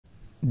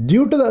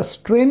Due to the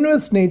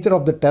strenuous nature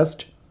of the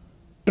test,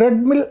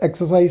 treadmill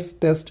exercise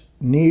test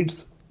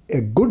needs a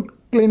good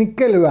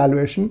clinical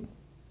evaluation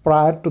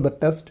prior to the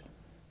test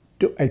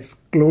to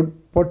exclude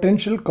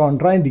potential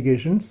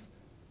contraindications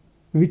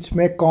which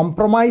may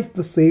compromise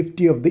the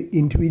safety of the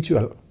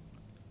individual.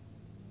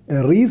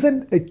 A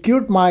recent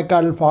acute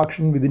myocardial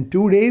infarction within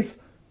 2 days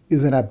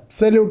is an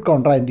absolute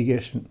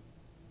contraindication.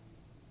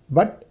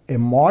 But a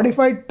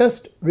modified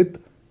test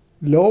with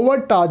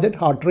lower target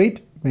heart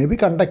rate may be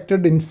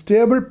conducted in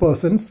stable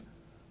persons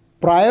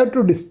prior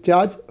to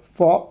discharge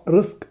for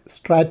risk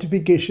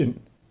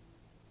stratification.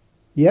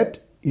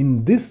 Yet,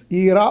 in this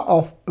era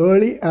of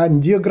early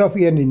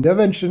angiography and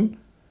intervention,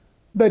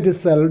 that is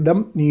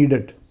seldom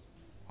needed.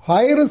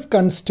 High-risk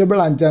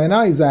unstable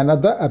angina is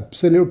another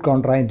absolute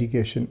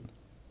contraindication.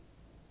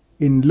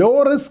 In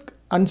low-risk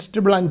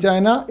unstable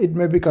angina, it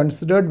may be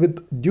considered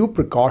with due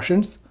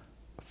precautions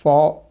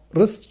for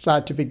risk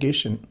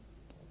stratification.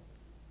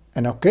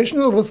 An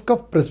occasional risk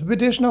of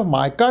precipitation of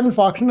myocardial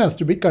infarction has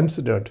to be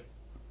considered.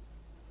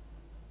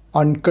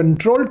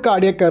 Uncontrolled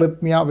cardiac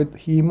arrhythmia with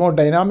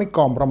hemodynamic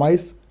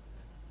compromise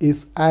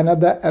is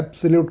another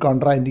absolute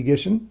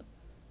contraindication,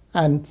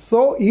 and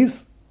so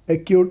is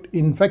acute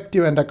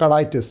infective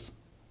endocarditis.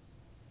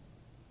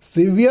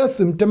 Severe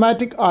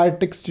symptomatic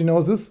aortic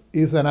stenosis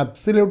is an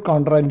absolute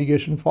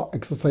contraindication for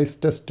exercise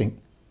testing.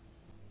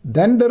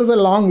 Then there is a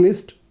long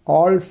list,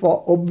 all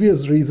for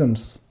obvious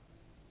reasons.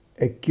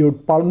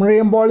 Acute pulmonary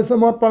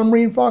embolism or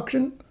pulmonary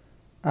infarction,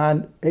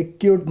 and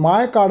acute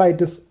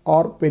myocarditis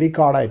or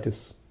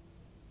pericarditis.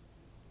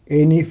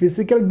 Any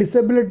physical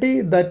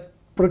disability that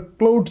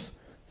precludes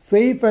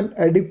safe and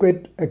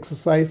adequate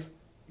exercise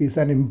is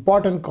an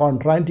important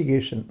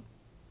contraindication.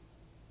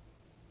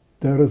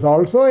 There is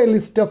also a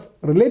list of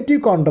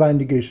relative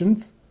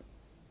contraindications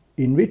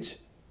in which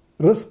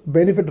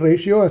risk-benefit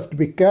ratio has to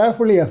be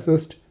carefully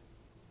assessed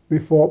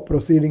before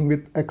proceeding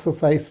with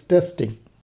exercise testing.